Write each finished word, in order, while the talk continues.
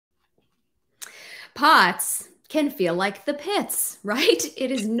POTS can feel like the pits, right?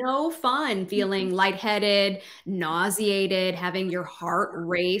 It is no fun feeling lightheaded, nauseated, having your heart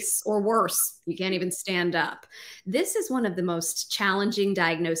race, or worse, you can't even stand up. This is one of the most challenging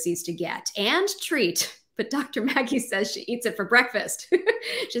diagnoses to get and treat. But Dr. Maggie says she eats it for breakfast.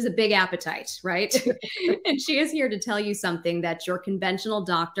 She has a big appetite, right? And she is here to tell you something that your conventional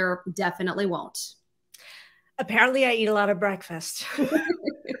doctor definitely won't. Apparently, I eat a lot of breakfast.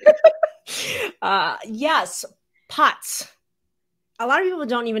 Yes, POTS. A lot of people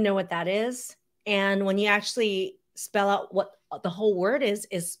don't even know what that is. And when you actually spell out what the whole word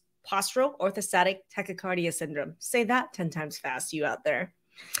is postural orthostatic tachycardia syndrome. Say that 10 times fast, you out there.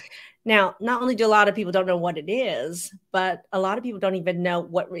 Now, not only do a lot of people don't know what it is, but a lot of people don't even know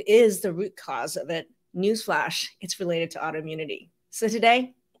what is the root cause of it. Newsflash, it's related to autoimmunity. So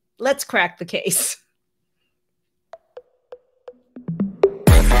today, let's crack the case.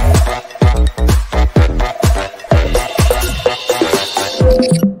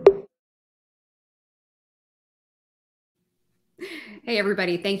 Hey,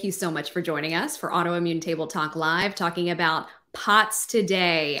 everybody. Thank you so much for joining us for Autoimmune Table Talk Live, talking about POTS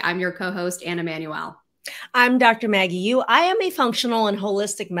today. I'm your co-host, Anna Manuel. I'm Dr. Maggie. I am a functional and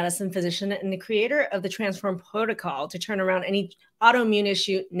holistic medicine physician and the creator of the Transform Protocol to turn around any autoimmune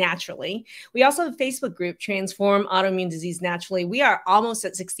issue naturally. We also have a Facebook group, Transform Autoimmune Disease Naturally. We are almost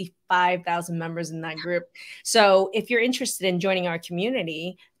at 65,000 members in that group. So if you're interested in joining our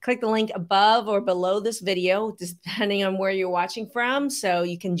community, click the link above or below this video, depending on where you're watching from, so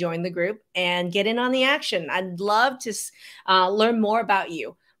you can join the group and get in on the action. I'd love to learn more about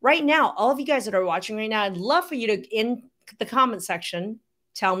you. Right now, all of you guys that are watching right now, I'd love for you to, in the comment section,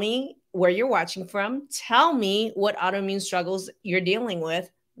 tell me where you're watching from. Tell me what autoimmune struggles you're dealing with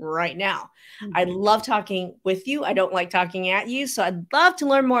right now. I love talking with you. I don't like talking at you. So I'd love to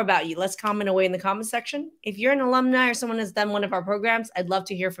learn more about you. Let's comment away in the comment section. If you're an alumni or someone has done one of our programs, I'd love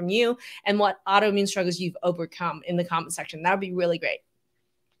to hear from you and what autoimmune struggles you've overcome in the comment section. That would be really great.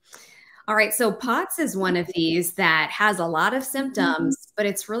 All right. So POTS is one of these that has a lot of symptoms, but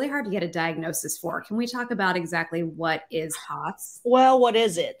it's really hard to get a diagnosis for. Can we talk about exactly what is POTS? Well, what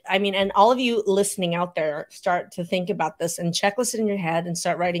is it? I mean, and all of you listening out there, start to think about this and checklist it in your head and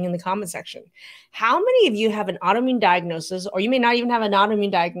start writing in the comment section. How many of you have an autoimmune diagnosis, or you may not even have an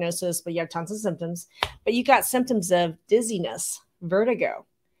autoimmune diagnosis, but you have tons of symptoms, but you got symptoms of dizziness, vertigo,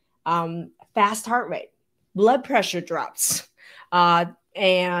 fast heart rate, blood pressure drops,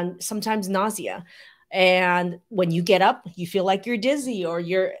 and sometimes nausea. And when you get up, you feel like you're dizzy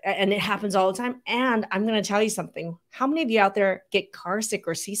and it happens all the time. And I'm going to tell you something. How many of you out there get car sick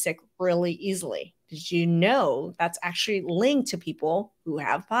or seasick really easily? Did you know that's actually linked to people who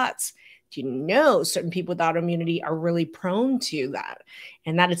have POTS? Do you know certain people with autoimmunity are really prone to that?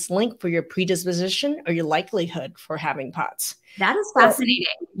 And that it's linked for your predisposition or your likelihood for having POTS. That is fascinating.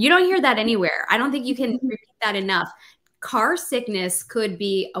 You don't hear that anywhere. I don't think you can repeat that enough. Car sickness could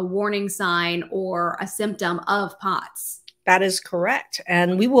be a warning sign or a symptom of POTS. That is correct.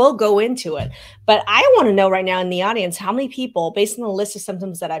 And we will go into it. But I want to know right now in the audience, how many people, based on the list of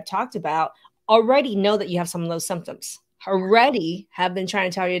symptoms that I've talked about, already know that you have some of those symptoms, already have been trying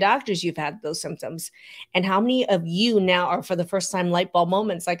to tell your doctors you've had those symptoms. And how many of you now are, for the first time, light bulb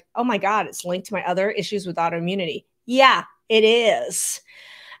moments like, oh my God, it's linked to my other issues with autoimmunity. Yeah, it is.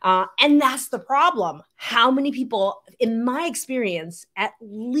 And that's the problem. How many people, in my experience, at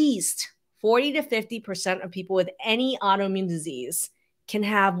least 40 to 50% of people with any autoimmune disease can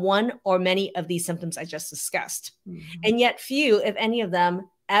have one or many of these symptoms I just discussed. And yet few, if any of them,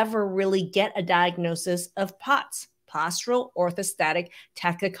 ever really get a diagnosis of POTS, postural orthostatic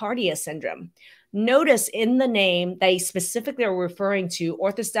tachycardia syndrome. Notice in the name, they specifically are referring to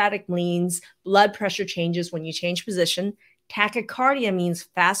orthostatic means blood pressure changes when you change position. Tachycardia means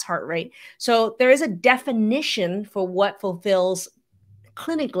fast heart rate. So there is a definition for what fulfills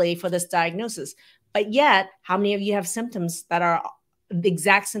clinically for this diagnosis. But yet, how many of you have symptoms that are the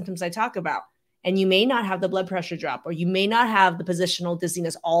exact symptoms I talk about? And you may not have the blood pressure drop, or you may not have the positional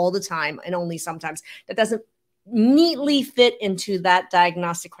dizziness all the time and only sometimes. That doesn't neatly fit into that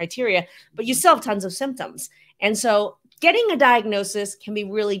diagnostic criteria, but you still have tons of symptoms. And so getting a diagnosis can be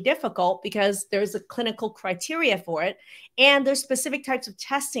really difficult because there's a clinical criteria for it. And there's specific types of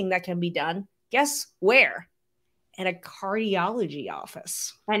testing that can be done. Guess where? At a cardiology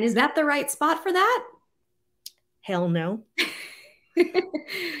office. And is that the right spot for that? Hell no.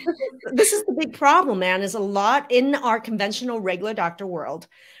 This is the big problem, man, is a lot in our conventional regular doctor world.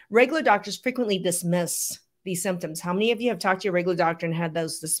 Regular doctors frequently dismiss these symptoms. How many of you have talked to your regular doctor and had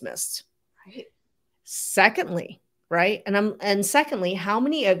those dismissed? Right. Secondly, right? And secondly, how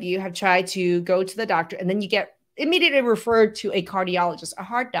many of you have tried to go to the doctor and then you get immediately referred to a cardiologist, a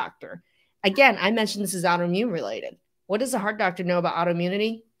heart doctor? Again, I mentioned this is autoimmune related. What does a heart doctor know about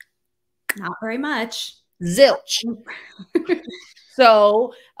autoimmunity? Not very much. Zilch.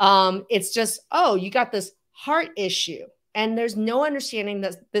 So it's just, oh, you got this heart issue. And there's no understanding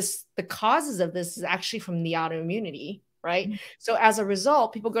that the causes of this is actually from the autoimmunity, right? Mm-hmm. So as a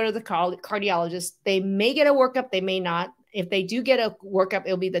result, people go to the cardiologist. They may get a workup, they may not. If they do get a workup,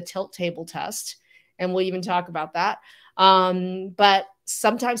 it'll be the tilt table test. And we'll even talk about that. But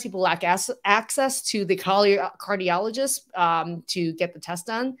sometimes people lack access to the cardiologist to get the test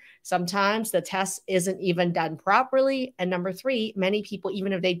done. Sometimes the test isn't even done properly. And number three, many people,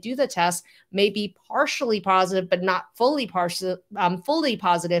 even if they do the test, may be partially positive, but not fully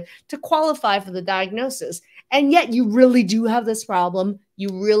positive to qualify for the diagnosis. And yet you really do have this problem. You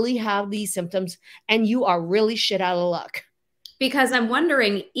really have these symptoms, and you are really shit out of luck. Because I'm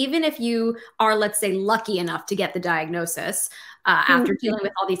wondering, even if you are, let's say, lucky enough to get the diagnosis after dealing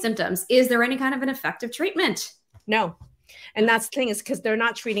with all these symptoms, is there any kind of an effective treatment? No. And that's the thing, is because they're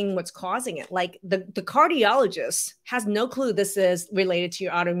not treating what's causing it. Like the cardiologist has no clue this is related to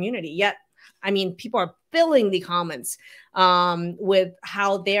your autoimmunity. Yet, I mean, people are filling the comments with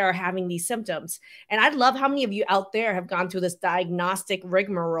how they are having these symptoms. And I'd love how many of you out there have gone through this diagnostic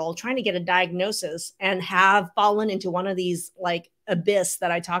rigmarole trying to get a diagnosis and have fallen into one of these like abyss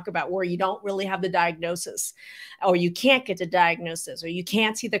that I talk about, where you don't really have the diagnosis, or you can't get the diagnosis, or you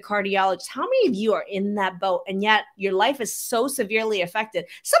can't see the cardiologist. How many of you are in that boat? And yet your life is so severely affected.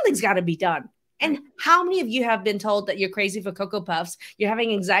 Something's got to be done. And how many of you have been told that you're crazy for Cocoa Puffs, you're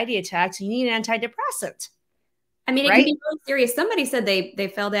having anxiety attacks, you need an antidepressant? I mean, it can be really serious. Somebody said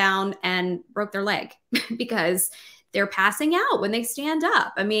they fell down and broke their leg because they're passing out when they stand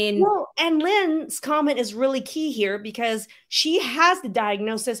up. I mean, well, and Lynn's comment is really key here, because she has the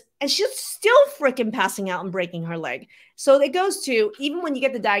diagnosis and she's still freaking passing out and breaking her leg. So it goes to, even when you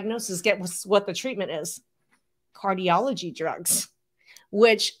get the diagnosis, get what the treatment is: cardiology drugs.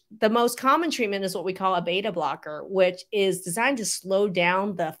 Which the most common treatment is what we call a beta blocker, which is designed to slow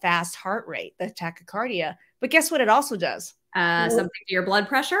down the fast heart rate, the tachycardia. But guess what it also does? Something to your blood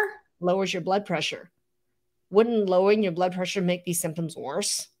pressure? Lowers your blood pressure. Wouldn't lowering your blood pressure make these symptoms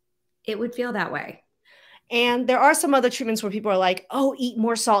worse? It would feel that way. And there are some other treatments where people are like, oh, eat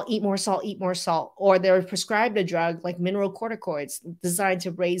more salt, eat more salt, eat more salt. Or they're prescribed a drug like mineral corticoids designed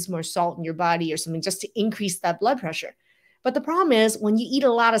to raise more salt in your body or something, just to increase that blood pressure. But the problem is, when you eat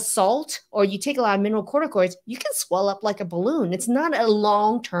a lot of salt or you take a lot of mineral corticoids, you can swell up like a balloon. It's not a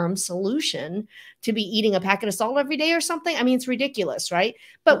long-term solution to be eating a packet of salt every day or something. I mean, it's ridiculous, right?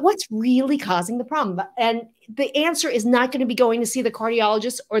 But what's really causing the problem? And the answer is not going to be going to see the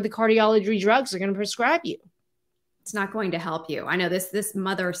cardiologist or the cardiology drugs are going to prescribe you. It's not going to help you. I know this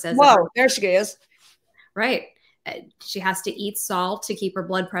mother says, whoa, there she is. Right. She has to eat salt to keep her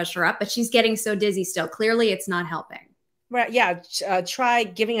blood pressure up, but she's getting so dizzy still. Clearly, it's not helping. Right. Yeah. Try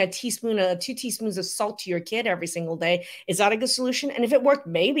giving 2 teaspoons of salt to your kid every single day. Is that a good solution? And if it worked,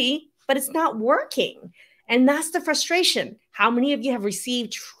 maybe, but it's not working. And that's the frustration. How many of you have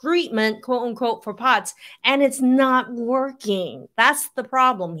received treatment, quote unquote, for POTS, and it's not working? That's the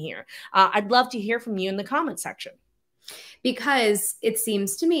problem here. I'd love to hear from you in the comment section. Because it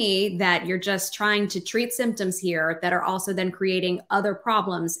seems to me that you're just trying to treat symptoms here that are also then creating other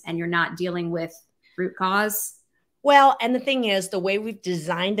problems, and you're not dealing with root cause. Well, and the thing is, the way we've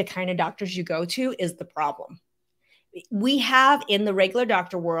designed the kind of doctors you go to is the problem. We have in the regular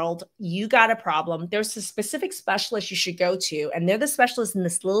doctor world, you got a problem. There's a specific specialist you should go to, and they're the specialist in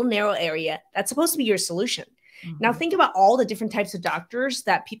this little narrow area. That's supposed to be your solution. Mm-hmm. Now, think about all the different types of doctors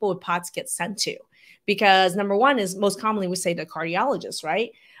that people with POTS get sent to. Because number one is, most commonly we say the cardiologist,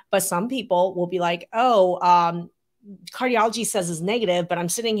 right? But some people will be like, oh, cardiology says is negative, but I'm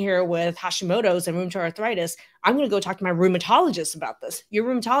sitting here with Hashimoto's and rheumatoid arthritis. I'm going to go talk to my rheumatologist about this. Your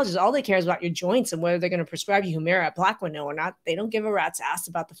rheumatologist, all they care is about your joints and whether they're going to prescribe you Humira, Plaquenil or not. They don't give a rat's ass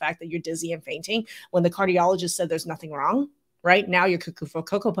about the fact that you're dizzy and fainting when the cardiologist said there's nothing wrong. Right now, you're cuckoo for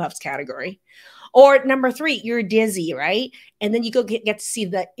Cocoa Puffs category. Or number three, you're dizzy, right? And then you go get to see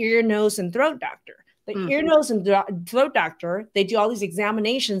the ear, nose, and throat doctor. The ear, nose, and throat doctor, they do all these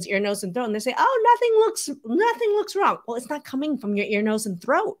examinations, ear, nose, and throat, and they say, oh, nothing looks wrong. Well, it's not coming from your ear, nose, and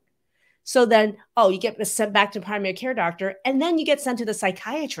throat. So then, oh, you get sent back to primary care doctor, and then you get sent to the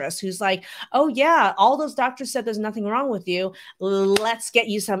psychiatrist who's like, oh, yeah, all those doctors said there's nothing wrong with you. Let's get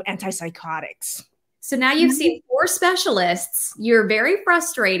you some antipsychotics. So now you've seen 4 specialists. You're very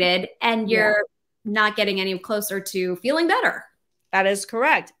frustrated, and you're not getting any closer to feeling better. That is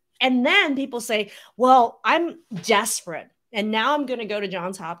correct. And then people say, well, I'm desperate. And now I'm going to go to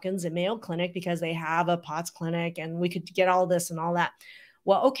Johns Hopkins and Mayo Clinic because they have a POTS clinic and we could get all this and all that.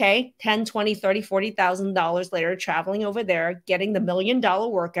 Well, okay, 10, 20, 30, $40,000 later, traveling over there, getting the $1 million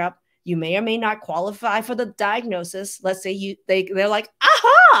workup. You may or may not qualify for the diagnosis. Let's say they're like,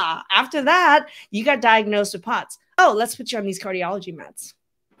 aha, after that, you got diagnosed with POTS. Oh, let's put you on these cardiology meds.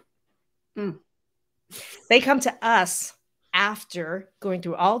 Mm. They come to us after going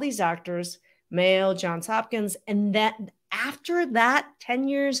through all these doctors, Mayo, Johns Hopkins, and then after that 10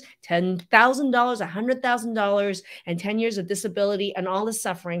 years, $10,000, $100,000, and 10 years of disability and all this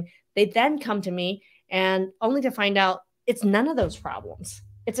suffering, they then come to me and only to find out it's none of those problems.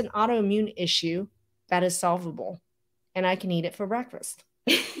 It's an autoimmune issue that is solvable, and I can eat it for breakfast.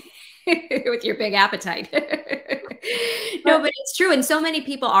 With your big appetite. No, but it's true. And so many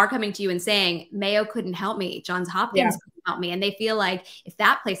people are coming to you and saying, Mayo couldn't help me. Johns Hopkins couldn't help me. And they feel like if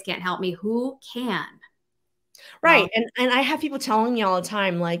that place can't help me, who can? Right. And I have people telling me all the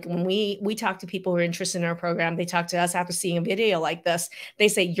time, like when we talk to people who are interested in our program, they talk to us after seeing a video like this. They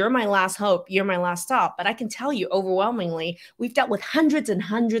say, you're my last hope. You're my last stop. But I can tell you overwhelmingly, we've dealt with hundreds and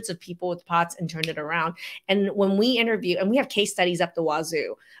hundreds of people with POTS and turned it around. And when we interview, and we have case studies up the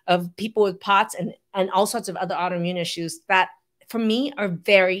wazoo of people with POTS and all sorts of other autoimmune issues that for me are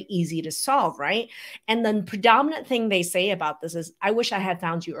very easy to solve, right? And the predominant thing they say about this is, I wish I had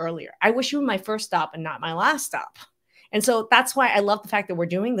found you earlier. I wish you were my first stop and not my last stop. And so that's why I love the fact that we're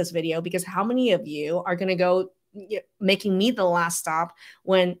doing this video, because how many of you are going to go making me the last stop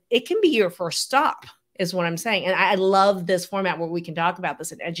when it can be your first stop is what I'm saying. And I love this format where we can talk about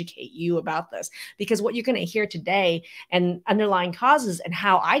this and educate you about this, because what you're going to hear today and underlying causes and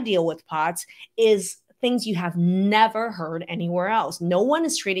how I deal with POTS is things you have never heard anywhere else. No one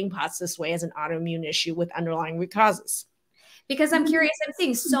is treating POTS this way as an autoimmune issue with underlying root causes. Because I'm curious, I'm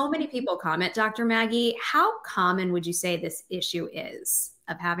seeing so many people comment, Dr. Maggie, how common would you say this issue is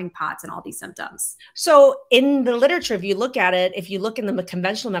of having POTS and all these symptoms? So in the literature, if you look at it, if you look in the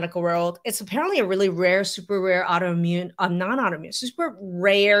conventional medical world, it's apparently a really rare, super rare autoimmune, non-autoimmune, super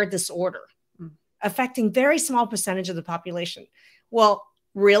rare disorder affecting very small percentage of the population. Well,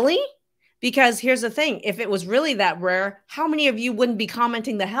 really? Because here's the thing, if it was really that rare, how many of you wouldn't be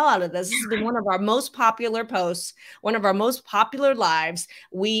commenting the hell out of this? This has been one of our most popular posts, one of our most popular lives.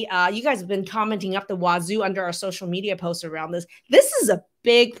 You guys have been commenting up the wazoo under our social media posts around this. This is a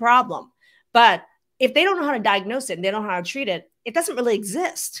big problem. But if they don't know how to diagnose it and they don't know how to treat it, it doesn't really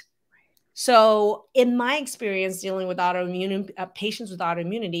exist. So in my experience dealing with autoimmune patients with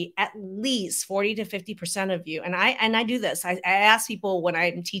autoimmunity, at least 40 to 50% of you, and I do this, I ask people when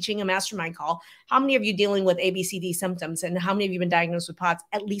I'm teaching a mastermind call, how many of you dealing with ABCD symptoms and how many of you been diagnosed with POTS?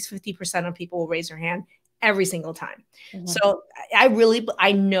 At least 50% of people will raise their hand every single time. Mm-hmm. So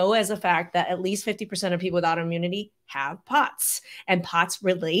I know as a fact that at least 50% of people with autoimmunity have POTS and POTS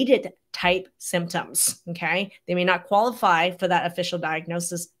related type symptoms. Okay. They may not qualify for that official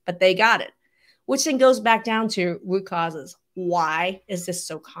diagnosis, but they got it, which then goes back down to root causes. Why is this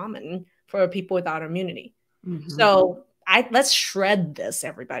so common for people with autoimmunity? Mm-hmm. So let's shred this,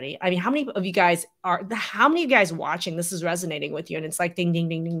 everybody. I mean, how many of you guys watching this is resonating with you? And it's like ding, ding,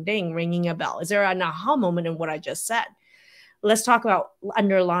 ding, ding, ding, ringing a bell. Is there an aha moment in what I just said? Let's talk about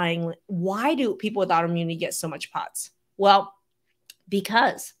underlying, why do people with autoimmunity get so much POTS? Well,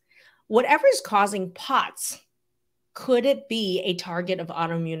 because whatever is causing POTS, could it be a target of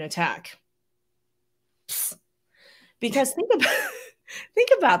autoimmune attack? Psst. Because think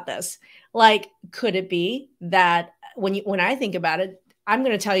about this. Like, could it be that when I think about it, I'm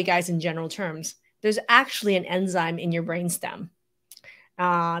going to tell you guys in general terms, there's actually an enzyme in your brainstem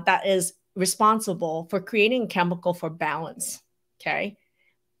that is responsible for creating a chemical for balance. Okay.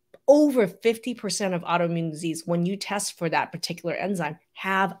 Over 50% of autoimmune disease, when you test for that particular enzyme,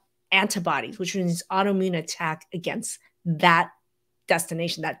 have antibodies, which means autoimmune attack against that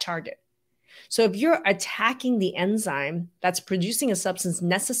destination, that target. So if you're attacking the enzyme that's producing a substance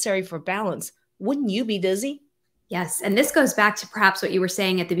necessary for balance, wouldn't you be dizzy? Yes. And this goes back to perhaps what you were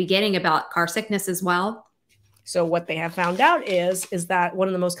saying at the beginning about car sickness as well. So what they have found out is that one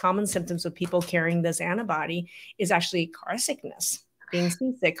of the most common symptoms of people carrying this antibody is actually car sickness, being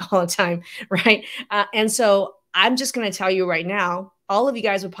seasick all the time, right? And so I'm just going to tell you right now, all of you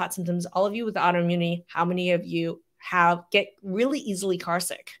guys with POTS symptoms, all of you with autoimmunity, how many of you get really easily car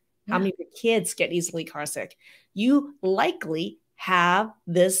sick? How many of your kids get easily car sick? You likely have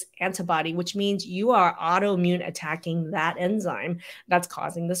this antibody, which means you are autoimmune attacking that enzyme that's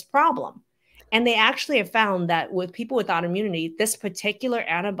causing this problem. And they actually have found that with people with autoimmunity, this particular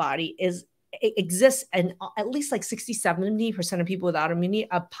antibody is it exists, and at least like 60-70% of people with autoimmunity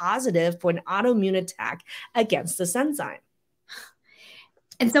are positive for an autoimmune attack against this enzyme.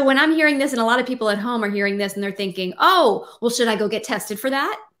 And so when I'm hearing this, and a lot of people at home are hearing this, and they're thinking, oh, well, should I go get tested for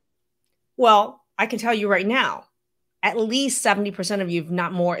that? Well, I can tell you right now, at least 70% of you, if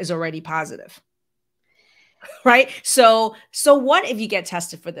not more, is already positive. Right? So what if you get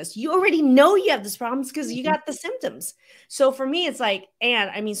tested for this? You already know you have this problem because you got the symptoms. So for me, it's like,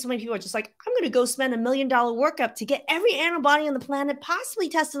 and I mean, so many people are just like, I'm going to go spend $1 million workup to get every antibody on the planet possibly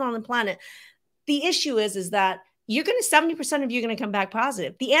tested on the planet. The issue is that you're going to, 70% of you are going to come back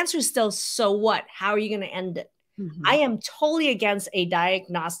positive. The answer is still, so what? How are you going to end it? I am totally against a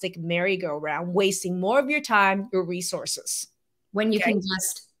diagnostic merry-go-round, wasting more of your time, your resources. When you can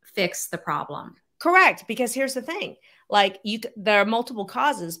just fix the problem. Correct. Because here's the thing, like there are multiple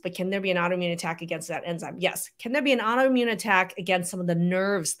causes, but can there be an autoimmune attack against that enzyme? Yes. Can there be an autoimmune attack against some of the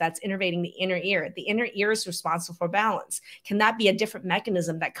nerves that's innervating the inner ear? The inner ear is responsible for balance. Can that be a different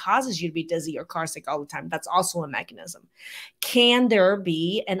mechanism that causes you to be dizzy or car sick all the time? That's also a mechanism. Can there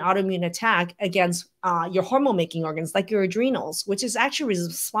be an autoimmune attack against your hormone making organs, like your adrenals, which is actually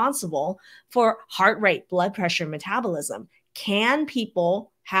responsible for heart rate, blood pressure, metabolism? Can people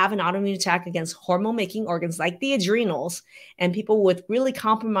have an autoimmune attack against hormone making organs like the adrenals, and people with really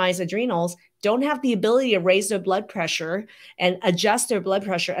compromised adrenals don't have the ability to raise their blood pressure and adjust their blood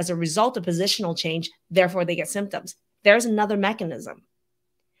pressure as a result of positional change, therefore they get symptoms? There's another mechanism.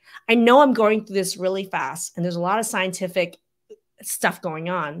 I know I'm going through this really fast and there's a lot of scientific stuff going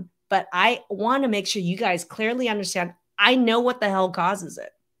on, but I want to make sure you guys clearly understand, I know what the hell causes it.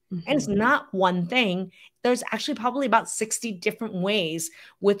 And it's not one thing. There's actually probably about 60 different ways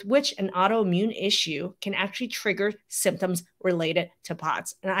with which an autoimmune issue can actually trigger symptoms related to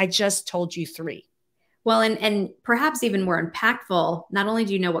POTS. And I just told you 3. Well, and perhaps even more impactful, not only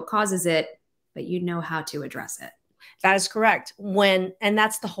do you know what causes it, but you know how to address it. That is correct. And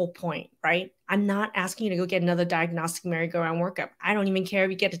that's the whole point, right? I'm not asking you to go get another diagnostic merry-go-round workup. I don't even care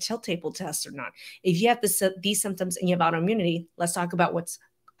if you get a tilt table test or not. If you have these symptoms and you have autoimmunity, let's talk about what's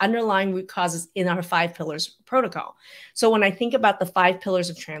underlying root causes in our 5 pillars protocol. So when I think about the 5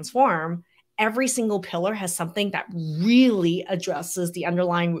 pillars of transform, every single pillar has something that really addresses the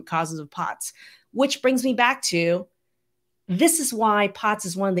underlying root causes of POTS, which brings me back to, this is why POTS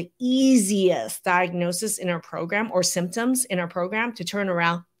is one of the easiest diagnoses in our program, or symptoms in our program, to turn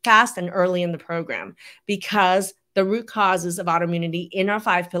around fast and early in the program, because the root causes of autoimmunity in our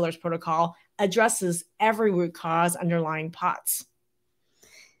 5 pillars protocol addresses every root cause underlying POTS.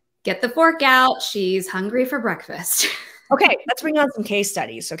 Get the fork out. She's hungry for breakfast. Okay, let's bring on some case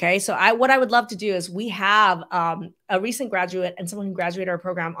studies. Okay, so what I would love to do is, we have a recent graduate and someone who graduated our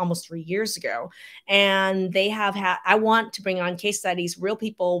program almost 3 years ago, and they have had, I want to bring on case studies, real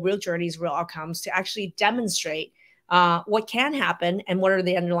people, real journeys, real outcomes, to actually demonstrate what can happen and what are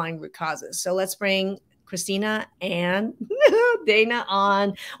the underlying root causes. So let's bring Christina and Dana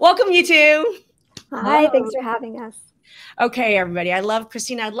on. Welcome, you two. Hi, thanks for having us. Okay, everybody.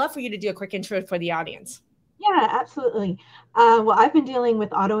 Christina, I'd love for you to do a quick intro for the audience. Yeah, absolutely. Well, I've been dealing with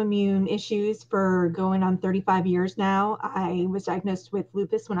autoimmune issues for going on 35 years now. I was diagnosed with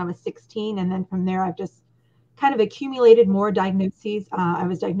lupus when I was 16, and then from there, I've just kind of accumulated more diagnoses. I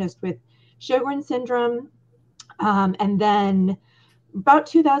was diagnosed with Sjogren's syndrome, and then about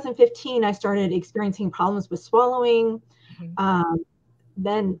 2015, I started experiencing problems with swallowing,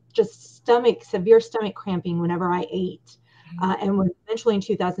 then just severe stomach cramping whenever I ate. And was eventually in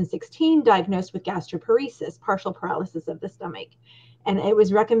 2016 diagnosed with gastroparesis, partial paralysis of the stomach. And it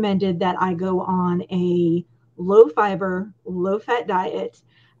was recommended that I go on a low fiber, low fat diet.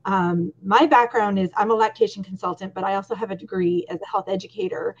 My background is, I'm a lactation consultant, but I also have a degree as a health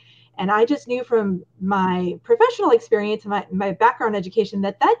educator. And I just knew from my professional experience and my background education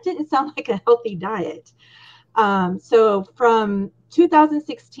that didn't sound like a healthy diet. So from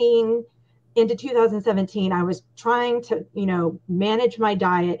 2016 into 2017, I was trying to, manage my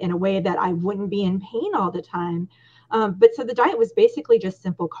diet in a way that I wouldn't be in pain all the time. But so the diet was basically just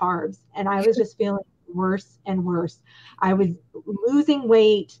simple carbs, and I was just feeling worse and worse. I was losing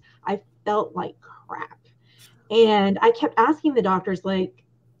weight. I felt like crap. And I kept asking the doctors, like,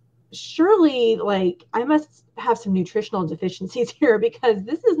 surely, like, I must have some nutritional deficiencies here, because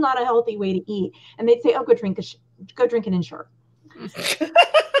this is not a healthy way to eat. And they'd say, oh, go drink an Ensure.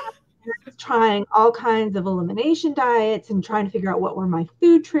 I was trying all kinds of elimination diets and trying to figure out what were my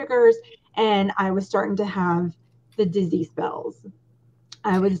food triggers. And I was starting to have the dizzy spells.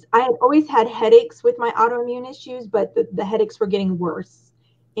 I had always had headaches with my autoimmune issues, but the headaches were getting worse.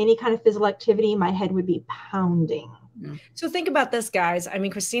 Any kind of physical activity, my head would be pounding. Mm. So think about this, guys. I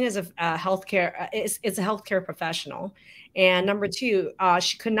mean, Christina is a healthcare is a healthcare professional, and number two,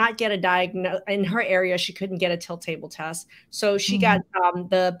 she could not get a diagnosis in her area. She couldn't get a tilt table test, so she got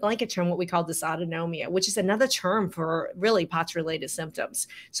the blanket term, what we call dysautonomia, which is another term for really POTS related symptoms.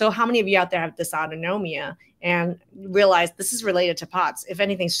 So how many of you out there have dysautonomia and realize this is related to POTS? If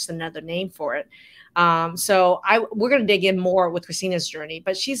anything, it's just another name for it. So we're going to dig in more with Christina's journey,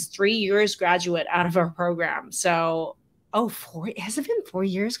 but she's 3 years graduate out of her program. So, has it been 4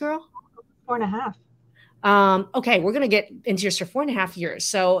 years, girl? 4.5. Okay, we're going to get into your 4.5 years.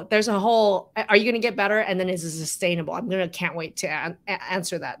 So there's a whole, are you going to get better? And then is it sustainable? Can't wait to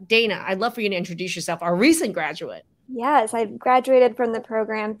answer that. Dana, I'd love for you to introduce yourself, our recent graduate. Yes, I graduated from the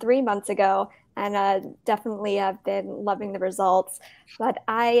program 3 months ago, and definitely have been loving the results. But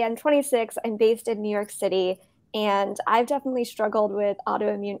I am 26, I'm based in New York City, and I've definitely struggled with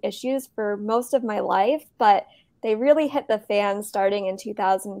autoimmune issues for most of my life, but they really hit the fan starting in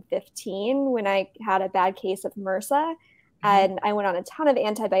 2015 when I had a bad case of MRSA, and I went on a ton of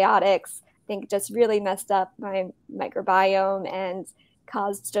antibiotics. I think just really messed up my microbiome and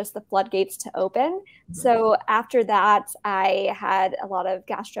caused just the floodgates to open. So after that, I had a lot of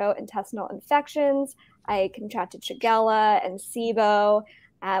gastrointestinal infections. I contracted Shigella and SIBO.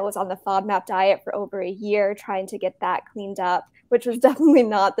 I was on the FODMAP diet for over a year trying to get that cleaned up, which was definitely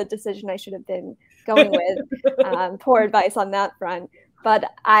not the decision I should have been going with. Poor advice on that front. But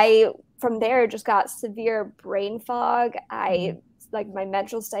I, from there, just got severe brain fog. My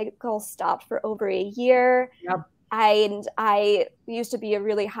menstrual cycle stopped for over a year. Yep. And I used to be a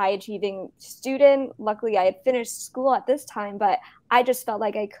really high achieving student. Luckily, I had finished school at this time, but I just felt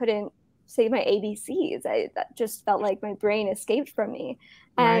like I couldn't say my ABCs. That just felt like my brain escaped from me.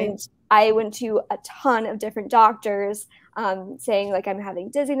 Right. And I went to a ton of different doctors saying like I'm having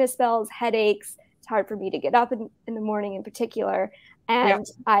dizziness spells, headaches. It's hard for me to get up in the morning in particular. And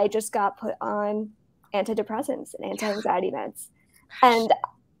I just got put on antidepressants and anti-anxiety meds. And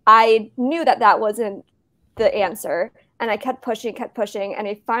I knew that that wasn't the answer. And I kept pushing. And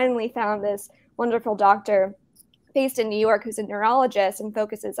I finally found this wonderful doctor based in New York who's a neurologist and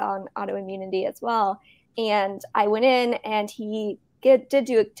focuses on autoimmunity as well. And I went in and he did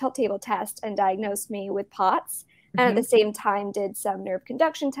do a tilt table test and diagnosed me with POTS. And at the same time did some nerve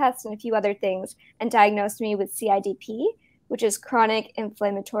conduction tests and a few other things and diagnosed me with CIDP, which is chronic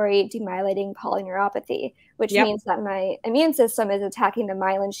inflammatory demyelinating polyneuropathy, which means that my immune system is attacking the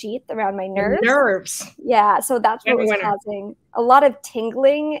myelin sheath around my nerves. Yeah, so that's what was causing a lot of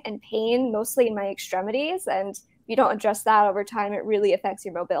tingling and pain, mostly in my extremities. And if you don't address that over time, it really affects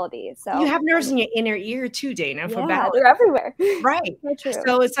your mobility. So you have nerves in your inner ear too, Dana. Yeah, they're everywhere. Right.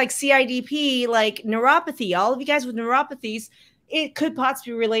 So it's like CIDP, like neuropathy. All of you guys with neuropathies, it could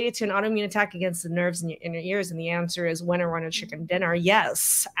possibly be related to an autoimmune attack against the nerves in your inner ears. And the answer is winner, winner, chicken dinner.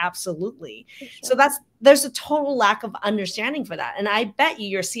 Yes, absolutely. Sure. So there's a total lack of understanding for that. And I bet you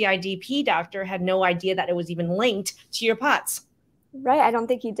your CIDP doctor had no idea that it was even linked to your POTS. Right. I don't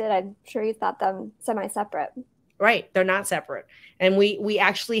think he did. I'm sure he thought them semi-separate. Right. They're not separate. And we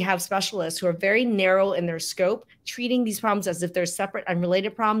actually have specialists who are very narrow in their scope, treating these problems as if they're separate,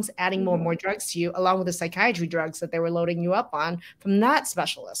 unrelated problems, adding more and more drugs to you, along with the psychiatry drugs that they were loading you up on from that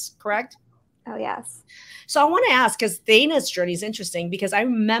specialist. Correct? Oh, yes. So I want to ask, because Dana's journey is interesting, because I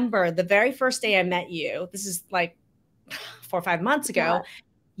remember the very first day I met you, this is like 4 or 5 months ago. Yeah.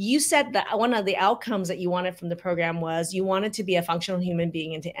 You said that one of the outcomes that you wanted from the program was you wanted to be a functional human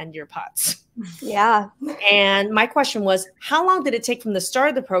being and to end your POTS. Yeah. And my question was, how long did it take from the start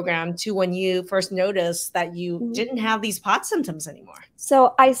of the program to when you first noticed that you didn't have these POTS symptoms anymore?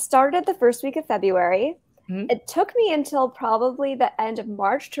 So I started the first week of February. It took me until probably the end of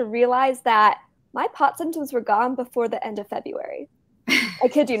March to realize that my POTS symptoms were gone before the end of February. I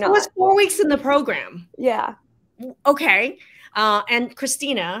kid you not. It was 4 weeks in the program. Yeah. Okay. And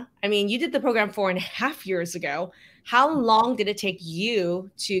Christina, I mean, you did the program 4.5 years ago. How long did it take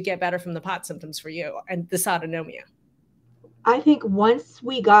you to get better from the POTS symptoms for you and dysautonomia? I think once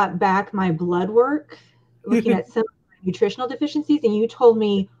we got back my blood work, looking at some nutritional deficiencies, and you told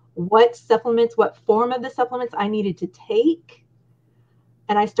me what supplements, what form of the supplements I needed to take,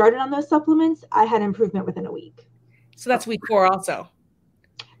 and I started on those supplements, I had improvement within a week. So that's week 4 also.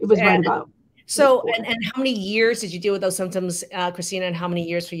 It was right about. So, and how many years did you deal with those symptoms, Christina, and how many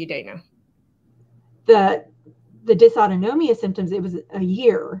years for you, Dana? The dysautonomia symptoms, it was a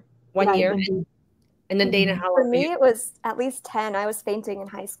year. 1 year. And then Dana, how long? For me, it was at least 10. I was fainting in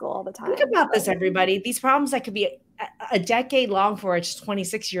high school all the time. Think about this, everybody. These problems that could be a decade long for a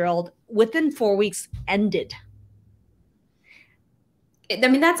 26-year-old, within 4 weeks ended. I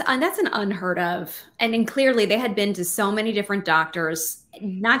mean, that's an unheard of. And then clearly they had been to so many different doctors,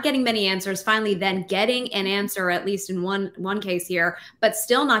 not getting many answers, finally then getting an answer, at least in one case here, but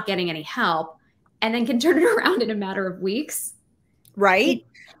still not getting any help, and then can turn it around in a matter of weeks. Right.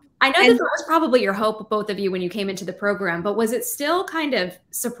 I know that was probably your hope, both of you, when you came into the program, but was it still kind of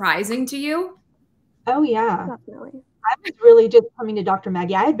surprising to you? Oh, yeah. Definitely. I was really just coming to Dr.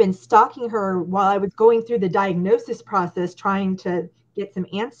 Maggie. I had been stalking her while I was going through the diagnosis process, trying to get some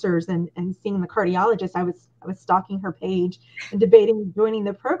answers and seeing the cardiologist. I was stalking her page and debating joining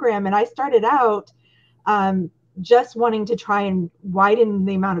the program. And I started out just wanting to try and widen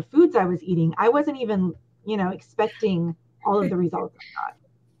the amount of foods I was eating. I wasn't even, expecting all of the results I got.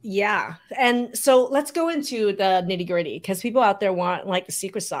 Yeah. And so let's go into the nitty gritty, because people out there want like the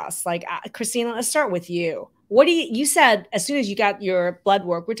secret sauce. Like Christina, let's start with you. What do you said as soon as you got your blood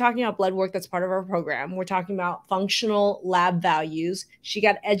work? We're talking about blood work that's part of our program. We're talking about functional lab values. She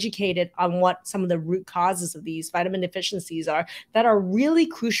got educated on what some of the root causes of these vitamin deficiencies are that are really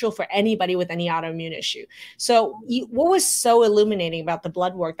crucial for anybody with any autoimmune issue. So what was so illuminating about the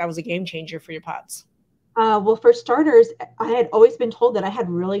blood work that was a game changer for your pods? Well, for starters, I had always been told that I had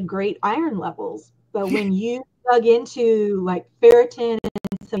really great iron levels. But when you dug into like ferritin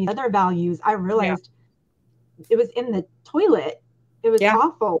and some other values, I realized it was in the toilet. It was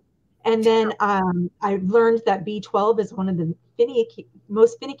awful. And then I learned that B12 is one of the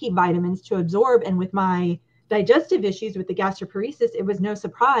most finicky vitamins to absorb. And with my digestive issues with the gastroparesis, it was no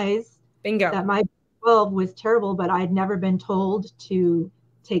surprise that my B12 was terrible, but I'd never been told to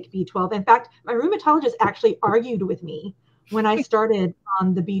take B12. In fact, my rheumatologist actually argued with me when I started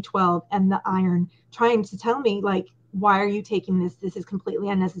on the B12 and the iron, trying to tell me, like, why are you taking this? This is completely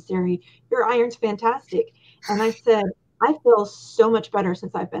unnecessary. Your iron's fantastic. And I said, I feel so much better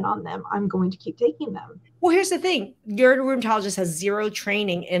since I've been on them. I'm going to keep taking them. Well, here's the thing. Your rheumatologist has zero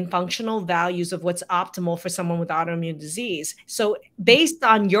training in functional values of what's optimal for someone with autoimmune disease. So based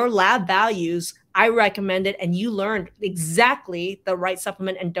on your lab values, I recommend it, and you learned exactly the right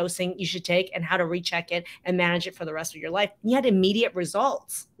supplement and dosing you should take and how to recheck it and manage it for the rest of your life. You had immediate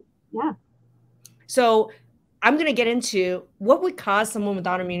results. Yeah. So I'm going to get into what would cause someone with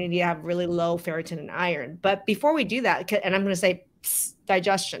autoimmunity to have really low ferritin and iron. But before we do that, and I'm going to say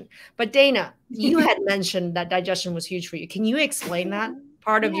digestion. But Dana, you had mentioned that digestion was huge for you. Can you explain that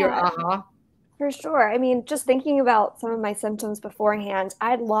part of your aha? For sure. I mean, just thinking about some of my symptoms beforehand,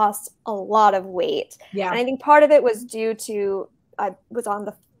 I had lost a lot of weight. Yeah. And I think part of it was due to, I was on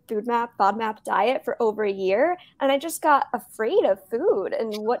the FODMAP diet for over a year, and I just got afraid of food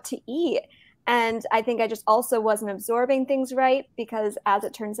and what to eat. And I think I just also wasn't absorbing things right, because as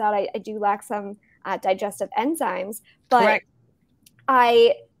it turns out, I do lack some digestive enzymes. But Correct.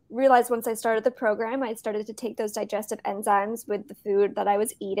 I realized once I started the program, I started to take those digestive enzymes with the food that I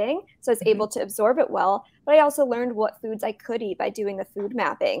was eating. So I was able to absorb it well. But I also learned what foods I could eat by doing the food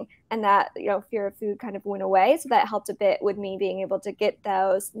mapping. And that, fear of food kind of went away. So that helped a bit with me being able to get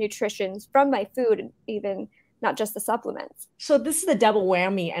those nutritions from my food, and even not just the supplements. So this is the double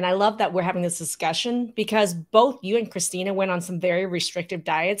whammy. And I love that we're having this discussion, because both you and Christina went on some very restrictive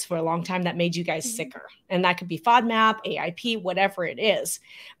diets for a long time that made you guys sicker. And that could be FODMAP, AIP, whatever it is.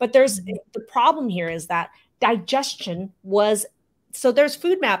 But there's the problem here is that digestion was, so there's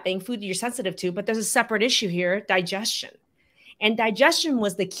food mapping, food you're sensitive to, but there's a separate issue here, digestion. And digestion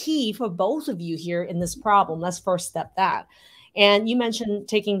was the key for both of you here in this problem. Let's first step that. And you mentioned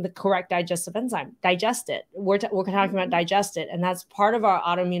taking the correct digestive enzyme, digest it. We're talking about digest it. And that's part of our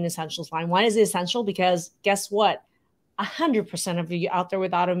autoimmune essentials line. Why is it essential? Because guess what? 100% of you out there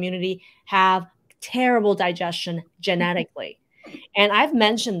with autoimmunity have terrible digestion genetically. And I've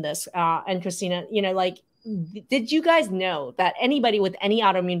mentioned this, and Christina, did you guys know that anybody with any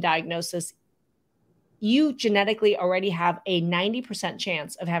autoimmune diagnosis, you genetically already have a 90%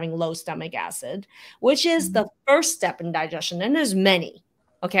 chance of having low stomach acid, which is the first step in digestion. And there's many,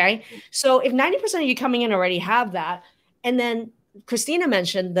 okay? So if 90% of you coming in already have that, and then Christina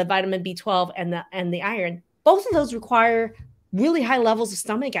mentioned the vitamin B12 and the iron, both of those require really high levels of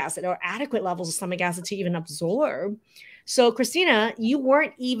stomach acid, or adequate levels of stomach acid to even absorb. So Christina, you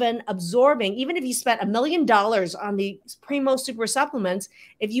weren't even absorbing, even if you spent $1 million on the Primo Super supplements,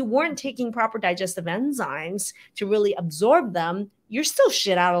 if you weren't taking proper digestive enzymes to really absorb them, you're still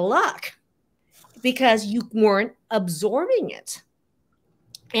shit out of luck, because you weren't absorbing it.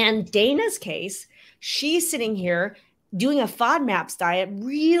 And Dana's case, she's sitting here doing a FODMAPs diet,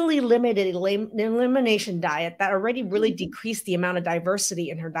 really limited elimination diet that already really decreased the amount of diversity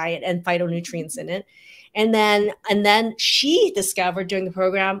in her diet and phytonutrients in it. And then she discovered during the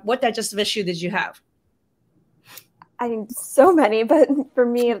program, what digestive issue did you have? I mean, so many, but for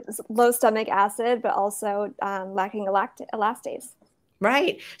me, it's low stomach acid, but also lacking elastase.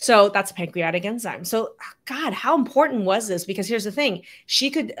 Right. So that's a pancreatic enzyme. So God, how important was this? Because here's the thing.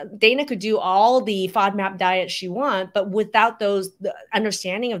 Dana could do all the FODMAP diet she want, but without the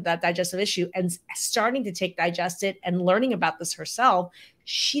understanding of that digestive issue and starting to take Digested and learning about this herself,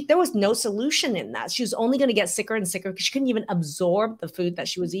 there was no solution in that. She was only going to get sicker and sicker because she couldn't even absorb the food that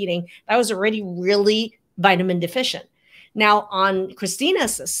she was eating. That was already really vitamin deficient. Now, on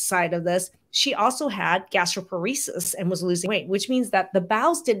Christina's side of this, she also had gastroparesis and was losing weight, which means that the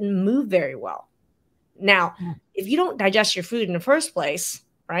bowels didn't move very well. Now, if you don't digest your food in the first place,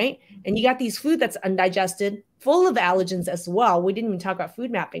 right, and you got these food that's undigested, full of allergens as well, we didn't even talk about food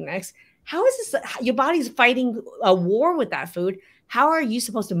mapping next. How is this? Your body's fighting a war with that food. How are you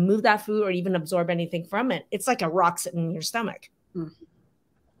supposed to move that food or even absorb anything from it? It's like a rock sitting in your stomach.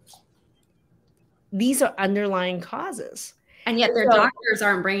 These are underlying causes. And yet their doctors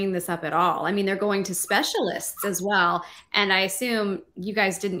aren't bringing this up at all. I mean, they're going to specialists as well. And I assume you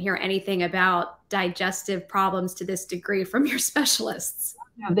guys didn't hear anything about digestive problems to this degree from your specialists.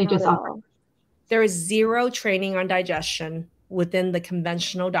 No, they just offer. There is zero training on digestion within the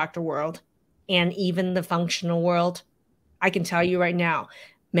conventional doctor world and even the functional world. I can tell you right now,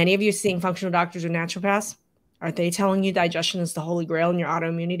 many of you seeing functional doctors or naturopaths, are they telling you digestion is the holy grail in your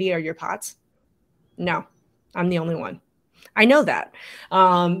autoimmunity or your POTS? No, I'm the only one. I know that.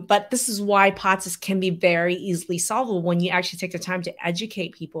 But this is why POTS can be very easily solvable when you actually take the time to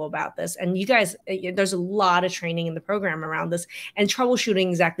educate people about this. And you guys, there's a lot of training in the program around this and troubleshooting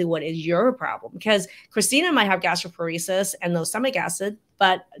exactly what is your problem. Because Christina might have gastroparesis and low stomach acid,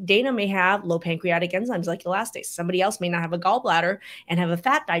 but Dana may have low pancreatic enzymes like elastase. Somebody else may not have a gallbladder and have a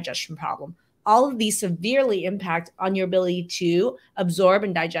fat digestion problem. All of these severely impact on your ability to absorb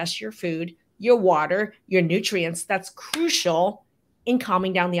and digest your food, your water, your nutrients. That's crucial in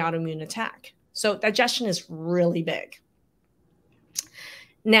calming down the autoimmune attack. So digestion is really big.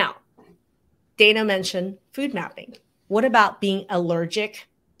 Now, Dana mentioned food mapping. What about being allergic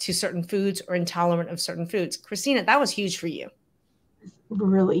to certain foods or intolerant of certain foods? Christina, that was huge for you.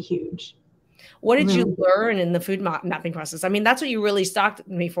 Really huge. What did you learn in the food mapping process? I mean, that's what you really stalked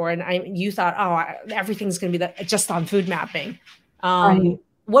me for. And you thought, everything's going to be just on food mapping. Right.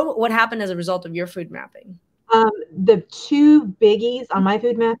 What happened as a result of your food mapping? The two biggies on my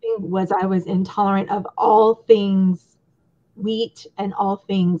food mapping was I was intolerant of all things wheat and all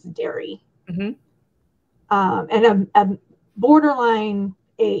things dairy. And a borderline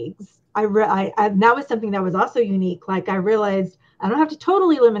eggs. That was something that was also unique. Like I realized I don't have to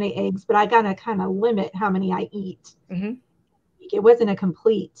totally eliminate eggs, but I gotta kind of limit how many I eat. It wasn't a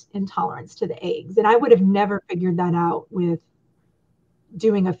complete intolerance to the eggs. And I would have never figured that out with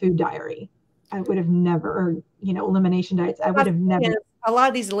doing a food diary. I would have never, or, elimination diets. I would have never. A lot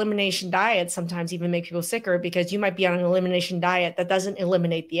of these elimination diets sometimes even make people sicker because you might be on an elimination diet that doesn't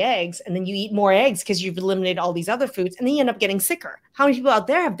eliminate the eggs. And then you eat more eggs because you've eliminated all these other foods and then you end up getting sicker. How many people out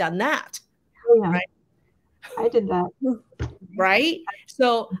there have done that? Oh, yeah. Right? I did that. Right?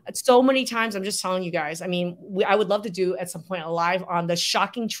 So many times, I'm just telling you guys, I mean, I would love to do at some point a live on the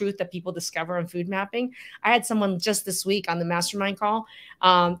shocking truth that people discover in food mapping. I had someone just this week on the mastermind call.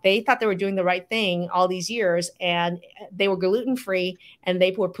 They thought they were doing the right thing all these years and they were gluten-free and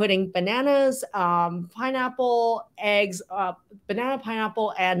they were putting bananas, pineapple, eggs, banana,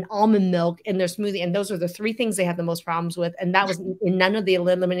 pineapple, and almond milk in their smoothie. And those were the three things they had the most problems with. And that was in none of the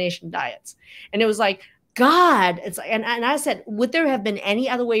elimination diets. And it was like, God, it's and I said, would there have been any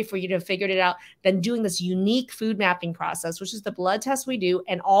other way for you to have figured it out than doing this unique food mapping process, which is the blood test we do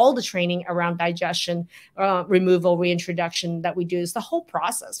and all the training around digestion, removal, reintroduction that we do is the whole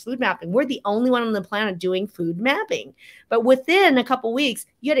process, food mapping. We're the only one on the planet doing food mapping. But within a couple of weeks,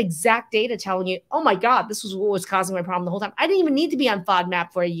 you had exact data telling you, oh my God, this was what was causing my problem the whole time. I didn't even need to be on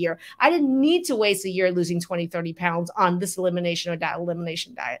FODMAP for a year. I didn't need to waste a year losing 20, 30 pounds on this elimination or that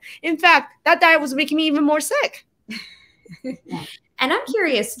elimination diet. In fact, that diet was making me even more sick. And I'm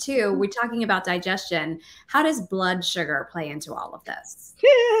curious too, we're talking about digestion. How does blood sugar play into all of this?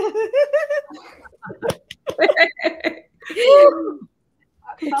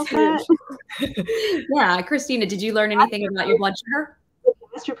 Yeah, Christina, did you learn anything about your blood sugar? The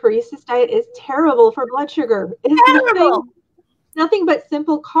gastroparesis diet is terrible for blood sugar. It's nothing but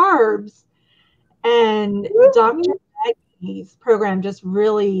simple carbs. And Dr.Maggie's program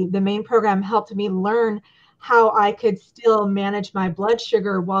the main program helped me learn how I could still manage my blood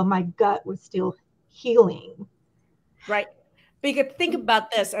sugar while my gut was still healing. Right. Because think about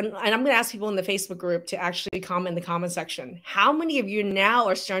this, and I'm going to ask people in the Facebook group to actually comment in the comment section. How many of you now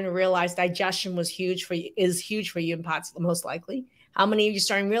are starting to realize digestion is huge for you in POTS, most likely? How many of you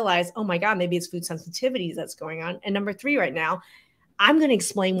starting to realize, oh my God, maybe it's food sensitivities that's going on? And number 3 right now, I'm going to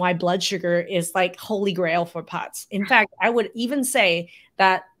explain why blood sugar is like holy grail for POTS. In fact, I would even say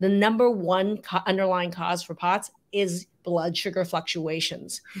that the number 1 underlying cause for POTS is blood sugar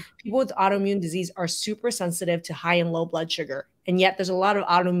fluctuations. People with autoimmune disease are super sensitive to high and low blood sugar. And yet there's a lot of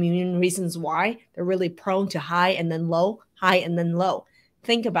autoimmune reasons why they're really prone to high and then low, high and then low.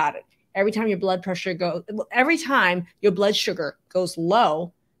 Think about it. Every time your blood sugar goes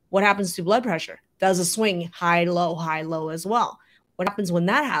low, what happens to blood pressure? Does a swing high, low as well. What happens when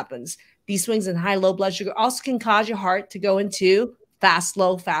that happens? These swings in high, low blood sugar also can cause your heart to go into fast,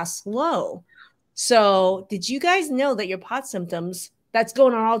 low, fast, low. So did you guys know that your POTS symptoms that's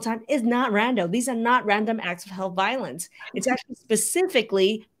going on all the time is not random? These are not random acts of health violence. It's actually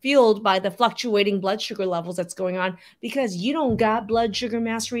specifically fueled by the fluctuating blood sugar levels that's going on because you don't got blood sugar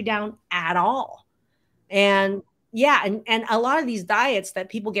mastery down at all. And yeah, and a lot of these diets that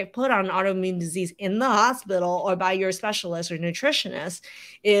people get put on autoimmune disease in the hospital or by your specialist or nutritionist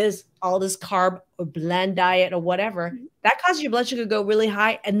is all this carb or blend diet or whatever. That causes your blood sugar to go really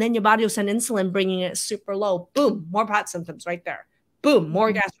high, and then your body will send insulin, bringing it super low. Boom, more POTS symptoms right there. Boom,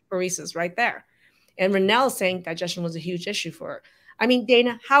 more gastroparesis right there. And Renelle is saying digestion was a huge issue for her. I mean,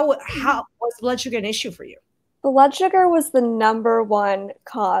 Dana, how was blood sugar an issue for you? Blood sugar was the number 1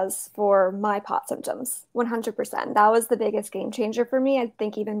 cause for my POTS symptoms, 100%. That was the biggest game changer for me, I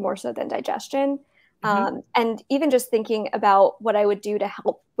think even more so than digestion. And even just thinking about what I would do to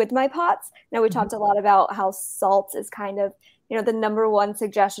help with my POTS. Now, we talked a lot about how salt is kind of, the number 1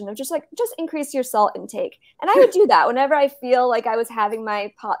 suggestion of just increase your salt intake. And I would do that whenever I feel like I was having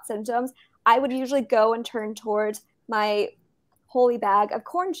my POTS symptoms. I would usually go and turn towards my holy bag of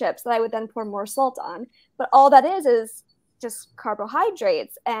corn chips that I would then pour more salt on. But all that is just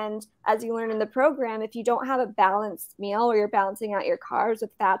carbohydrates. And as you learn in the program, if you don't have a balanced meal or you're balancing out your carbs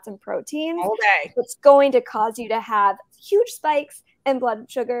with fats and proteins, it's going to cause you to have huge spikes in blood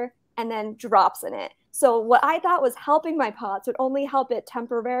sugar and then drops in it. So what I thought was helping my POTS would only help it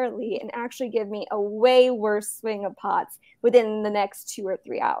temporarily and actually give me a way worse swing of POTS within the next 2 or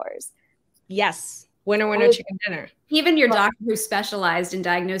 3 hours. Yes. Winner, chicken dinner. Even your doctor who specialized in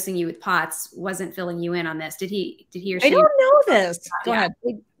diagnosing you with POTS wasn't filling you in on this. Did he or she? I don't know this. Go ahead.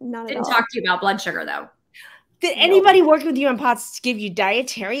 Didn't talk to you about blood sugar, though. Did anybody working with you on POTS give you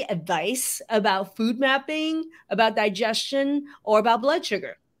dietary advice about food mapping, about digestion, or about blood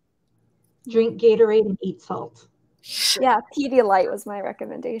sugar? Drink Gatorade and eat salt. Yeah, Pedialyte was my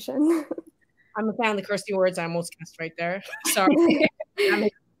recommendation. I'm a fan of the cursing words. I almost guessed right there. Sorry.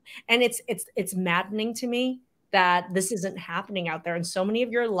 And it's maddening to me that this isn't happening out there. And so many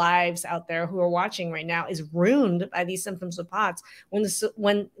of your lives out there who are watching right now is ruined by these symptoms of POTS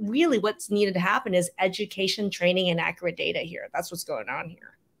when really what's needed to happen is education, training, and accurate data here. That's what's going on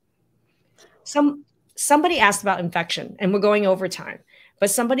here. Somebody asked about infection, and we're going over time. But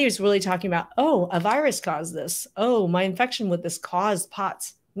somebody was really talking about, oh, a virus caused this. Oh, my infection with this caused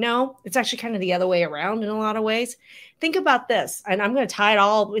POTS. No, it's actually kind of the other way around in a lot of ways. Think about this, and I'm going to tie it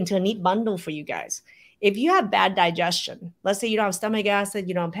all into a neat bundle for you guys. If you have bad digestion, let's say you don't have stomach acid,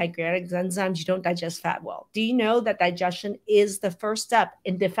 you don't have pancreatic enzymes, you don't digest fat well. Do you know that digestion is the first step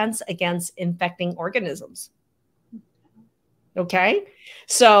in defense against infecting organisms? Okay,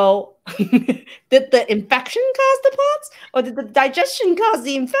 so did the infection cause the POTS, or did the digestion cause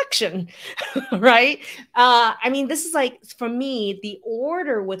the infection? Right? I mean, this is like, for me, the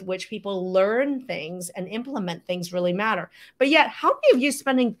order with which people learn things and implement things really matter. But yet, how many of you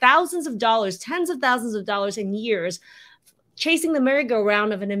spending thousands of dollars, tens of thousands of dollars in years chasing the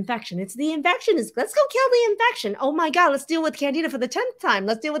merry-go-round of an infection? It's the infection. Let's go kill the infection. Oh my God, let's deal with Candida for the 10th time.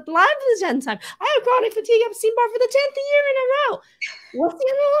 Let's deal with Lyme for the 10th time. I have chronic fatigue Epstein-Barr for the 10th year in a row. What's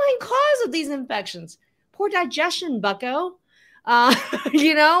the underlying cause of these infections? Poor digestion, bucko.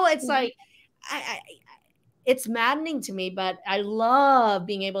 It's like, it's maddening to me, but I love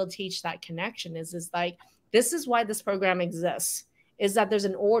being able to teach that connection. Is like, this is why this program exists. Is that there's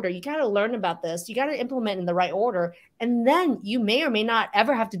an order. You got to learn about this. You got to implement in the right order. And then you may or may not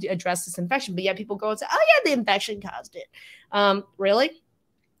ever have to address this infection. But yet people go and say, oh, yeah, the infection caused it. Really?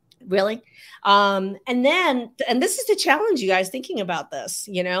 And this is to challenge you guys thinking about this,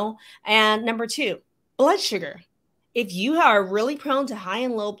 And number 2, blood sugar. If you are really prone to high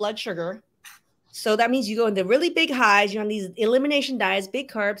and low blood sugar, so that means you go into really big highs, you're on these elimination diets, big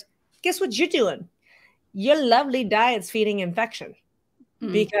carbs, guess what you're doing? Your lovely diet's feeding infection.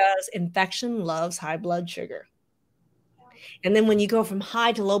 Because infection loves high blood sugar. And then when you go from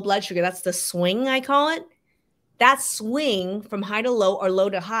high to low blood sugar, that's the swing, I call it. That swing from high to low or low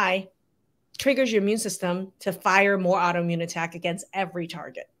to high triggers your immune system to fire more autoimmune attack against every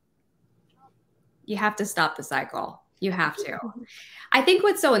target. You have to stop the cycle. You have to. I think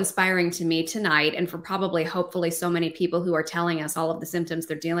what's so inspiring to me tonight, and for probably hopefully so many people who are telling us all of the symptoms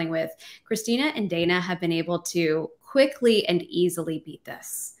they're dealing with, Christina and Dana have been able to quickly and easily beat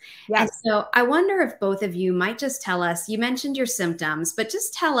this. Yes. And so I wonder if both of you might just tell us, you mentioned your symptoms, but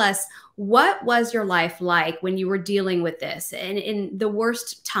just tell us, what was your life like when you were dealing with this and in the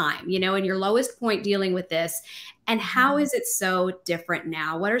worst time, you know, in your lowest point dealing with this? And how is it so different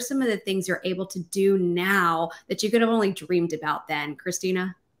now? What are some of the things you're able to do now that you could have only dreamed about then,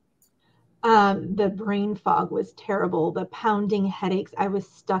 Christina? The brain fog was terrible. The pounding headaches. I was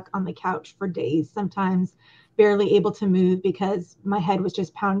stuck on the couch for days, sometimes barely able to move because my head was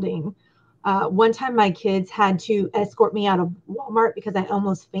just pounding. One time my kids had to escort me out of Walmart because I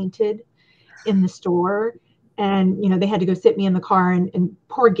almost fainted in the store. And, you know, they had to go sit me in the car and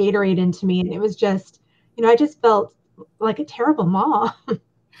pour Gatorade into me. And it was just, you know, I just felt like a terrible mom.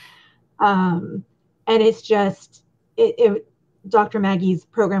 And it's just, Dr. Maggie's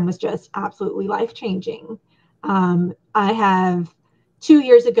program was just absolutely life-changing. I have 2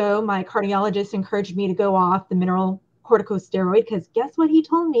 years ago, my cardiologist encouraged me to go off the mineral corticosteroid because guess what he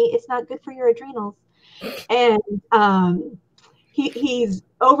told me? It's not good for your adrenals. And he's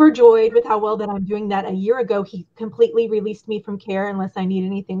overjoyed with how well that I'm doing that. A year ago, he completely released me from care unless I need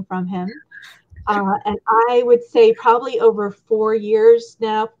anything from him. And I would say probably over 4 years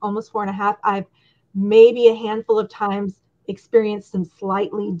now, almost 4.5, I've maybe a handful of times experienced some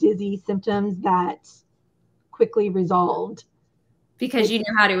slightly dizzy symptoms that quickly resolved. Because you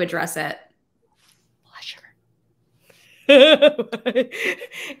knew how to address it.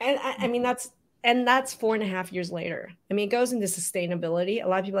 And I mean, that's 4.5 years later. I mean, it goes into sustainability. A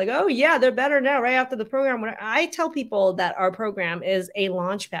lot of people are like, oh yeah, they're better now, right after the program. When I tell people that our program is a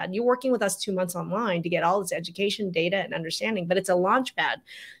launch pad, you're working with us 2 months online to get all this education, data, and understanding, but it's a launch pad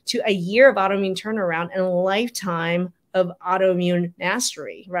to a year of autoimmune turnaround and a lifetime of autoimmune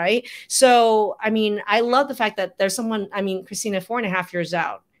mastery, right? So, I mean, I love the fact that there's someone, I mean, Christina, 4.5 years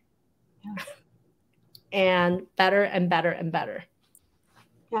out, and better and better and better.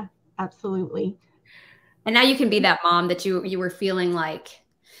 Yeah, absolutely. And now you can be that mom that you were feeling like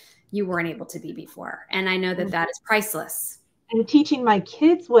you weren't able to be before. And I know that that is priceless. And teaching my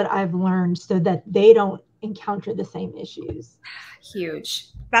kids what I've learned so that they don't encounter the same issues. Huge.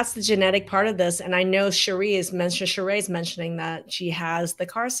 That's the genetic part of this. And I know Sheree is mentioning that she has the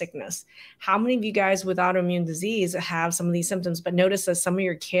car sickness. How many of you guys with autoimmune disease have some of these symptoms, but notice that some of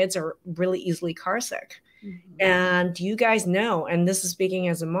your kids are really easily car sick? Mm-hmm. And you guys know, and this is speaking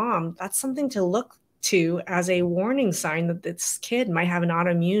as a mom, that's something to look to as a warning sign that this kid might have an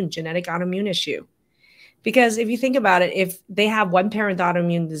genetic autoimmune issue. Because if you think about it, if they have one parent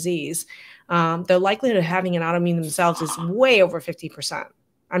autoimmune disease, the likelihood of having an autoimmune themselves is way over 50%.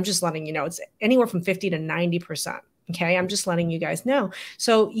 I'm just letting you know, it's anywhere from 50 to 90%. Okay. I'm just letting you guys know.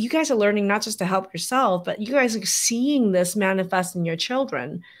 So you guys are learning not just to help yourself, but you guys are seeing this manifest in your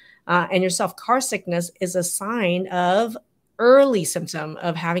children and yourself. Car sickness is a sign of early symptom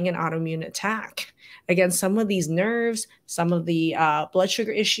of having an autoimmune attack. Again, some of these nerves, some of the blood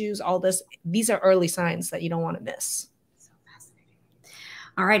sugar issues, all this, these are early signs that you don't want to miss.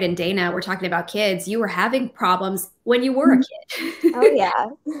 All right. And Dana, we're talking about kids. You were having problems when you were a kid. Oh, yeah.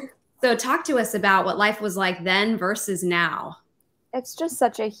 So talk to us about what life was like then versus now. It's just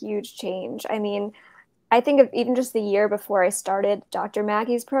such a huge change. I mean, I think of even just the year before I started Dr.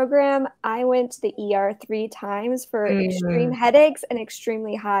 Maggie's program, I went to the ER 3 times for extreme headaches and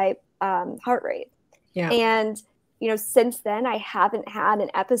extremely high heart rate. Yeah. And, you know, since then, I haven't had an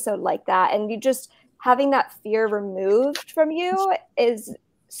episode like that. And you just having that fear removed from you is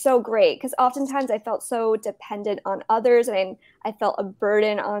so great, because oftentimes I felt so dependent on others, and I felt a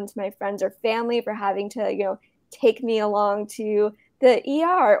burden onto my friends or family for having to, you know, take me along to the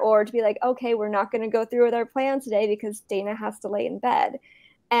ER, or to be like, okay, we're not going to go through with our plan today because Dana has to lay in bed.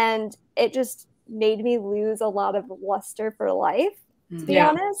 And it just made me lose a lot of luster for life. To be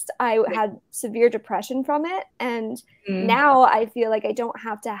honest, I had severe depression from it. And now I feel like I don't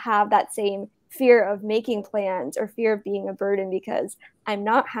have to have that same fear of making plans or fear of being a burden, because I'm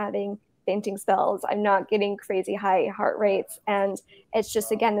not having fainting spells. I'm not getting crazy high heart rates. And it's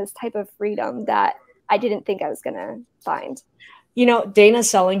just, again, this type of freedom that I didn't think I was going to find. You know, Dana's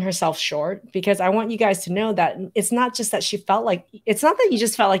selling herself short, because I want you guys to know that it's not just that it's not that you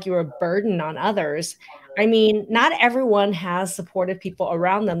just felt like you were a burden on others. I mean, not everyone has supportive people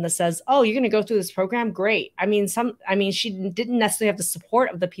around them that says, oh, you're going to go through this program. Great. I mean, she didn't necessarily have the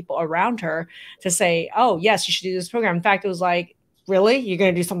support of the people around her to say, oh, yes, you should do this program. In fact, it was like, really? You're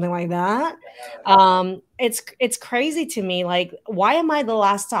going to do something like that? It's crazy to me. Like, why am I the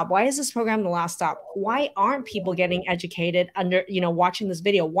last stop? Why is this program the last stop? Why aren't people getting educated under, watching this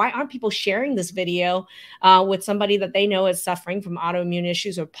video? Why aren't people sharing this video with somebody that they know is suffering from autoimmune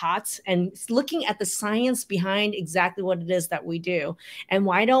issues or POTS, and looking at the science behind exactly what it is that we do? And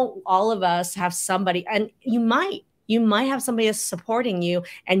why don't all of us have somebody, and you might have somebody that's supporting you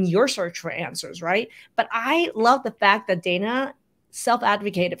and your search for answers, right? But I love the fact that Dana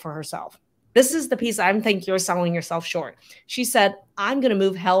self-advocated for herself. This is the piece I think you're selling yourself short. She said, I'm going to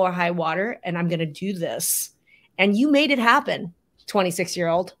move hell or high water, and I'm going to do this. And you made it happen,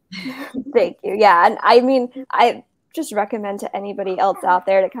 26-year-old. Thank you. Yeah. And I mean, I just recommend to anybody else out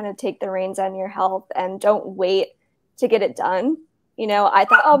there to kind of take the reins on your health and don't wait to get it done. I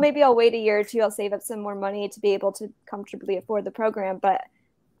thought, oh, maybe I'll wait a year or two. I'll save up some more money to be able to comfortably afford the program. But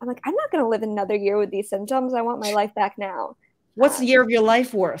I'm like, I'm not going to live another year with these symptoms. I want my life back now. What's the year of your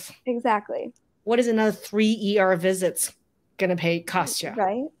life worth? Exactly. What is another 3 ER visits going to cost you?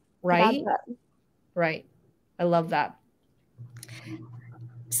 Right. Right. Right. I love that.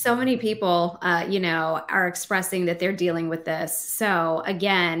 So many people, are expressing that they're dealing with this. So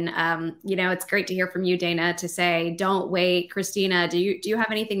again, it's great to hear from you, Dana, to say, don't wait. Christina, do you have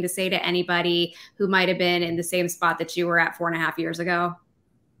anything to say to anybody who might have been in the same spot that you were at 4.5 years ago?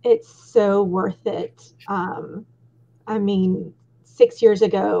 It's so worth it. I mean, 6 years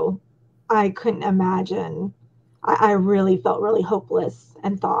ago, I couldn't imagine. I really felt really hopeless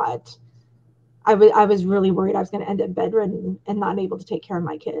and thought I was really worried I was going to end up bedridden and not able to take care of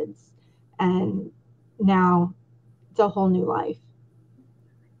my kids. And now it's a whole new life.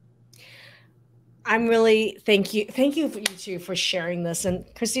 I'm really, thank you for you two for sharing this. And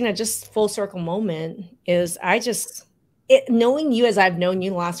Christina, just full circle moment is knowing you as I've known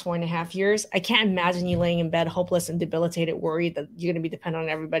you the last 4.5 years, I can't imagine you laying in bed hopeless and debilitated, worried that you're going to be dependent on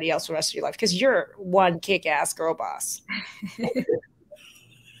everybody else the rest of your life, because you're one kick-ass girl boss.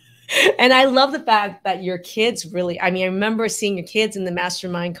 And I love the fact that your kids really, I remember seeing your kids in the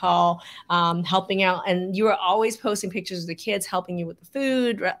mastermind call, helping out, and you were always posting pictures of the kids helping you with the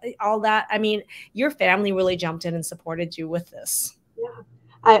food, all that. I mean, your family really jumped in and supported you with this. Yeah.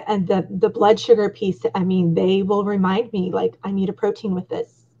 And the blood sugar piece, they will remind me, like, I need a protein with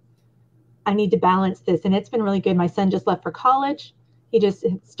this. I need to balance this. And it's been really good. My son just left for college. He just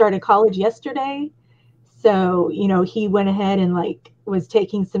started college yesterday. So, he went ahead and was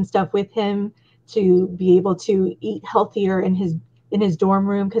taking some stuff with him to be able to eat healthier in his dorm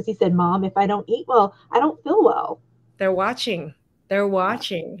room. Cause he said, Mom, if I don't eat well, I don't feel well. They're watching.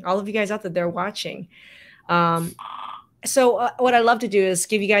 All of you guys out there, they're watching. So what I love to do is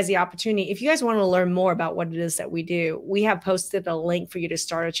give you guys the opportunity. If you guys want to learn more about what it is that we do, we have posted a link for you to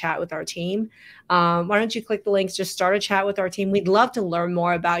start a chat with our team. Why don't you click the links, just start a chat with our team. We'd love to learn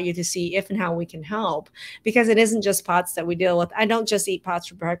more about you to see if and how we can help, because it isn't just POTS that we deal with. I don't just eat POTS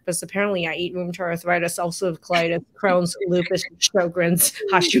for breakfast. Apparently I eat rheumatoid arthritis, ulcerative colitis, Crohn's, lupus, Sjogren's,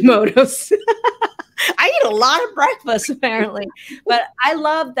 Hashimoto's. I eat a lot of breakfast apparently, but I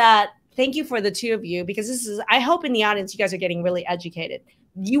love that. Thank you for the two of you, because I hope in the audience, you guys are getting really educated.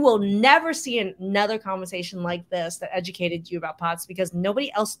 You will never see another conversation like this that educated you about POTS, because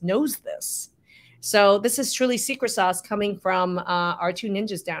nobody else knows this. So this is truly secret sauce coming from our two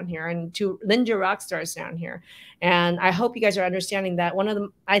ninjas down here and two ninja rock stars down here. And I hope you guys are understanding that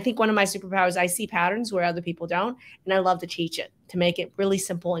I think one of my superpowers, I see patterns where other people don't, and I love to teach it to make it really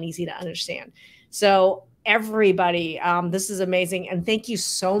simple and easy to understand. So everybody, this is amazing. And thank you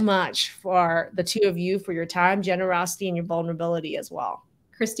so much for the two of you for your time, generosity, and your vulnerability as well.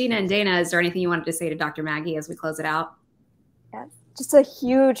 Christina and Dana, is there anything you wanted to say to Dr. Maggie as we close it out? Yeah, just a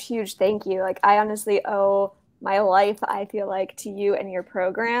huge, huge thank you. Like, I honestly owe my life, I feel like, to you and your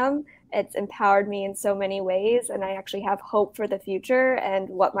program. It's empowered me in so many ways, and I actually have hope for the future and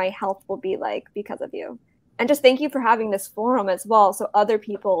what my health will be like because of you. And just thank you for having this forum as well, so other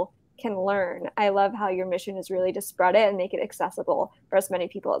people can learn. I love how your mission is really to spread it and make it accessible for as many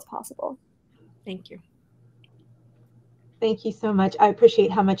people as possible. Thank you. Thank you so much. I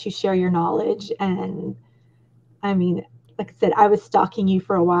appreciate how much you share your knowledge. And like I said, I was stalking you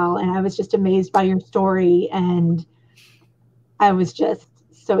for a while, and I was just amazed by your story. And I was just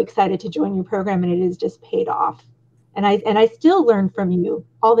so excited to join your program, and it has just paid off. And I still learn from you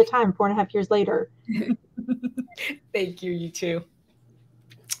all the time, 4.5 years later. Thank you. You too.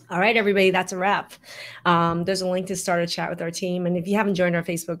 All right, everybody, that's a wrap. There's a link to start a chat with our team. And if you haven't joined our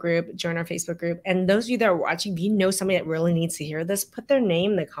Facebook group, join our Facebook group. And those of you that are watching, if you know somebody that really needs to hear this, put their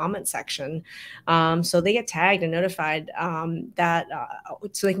name in the comment section so they get tagged and notified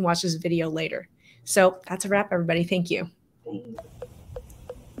so they can watch this video later. So that's a wrap, everybody. Thank you. Thanks.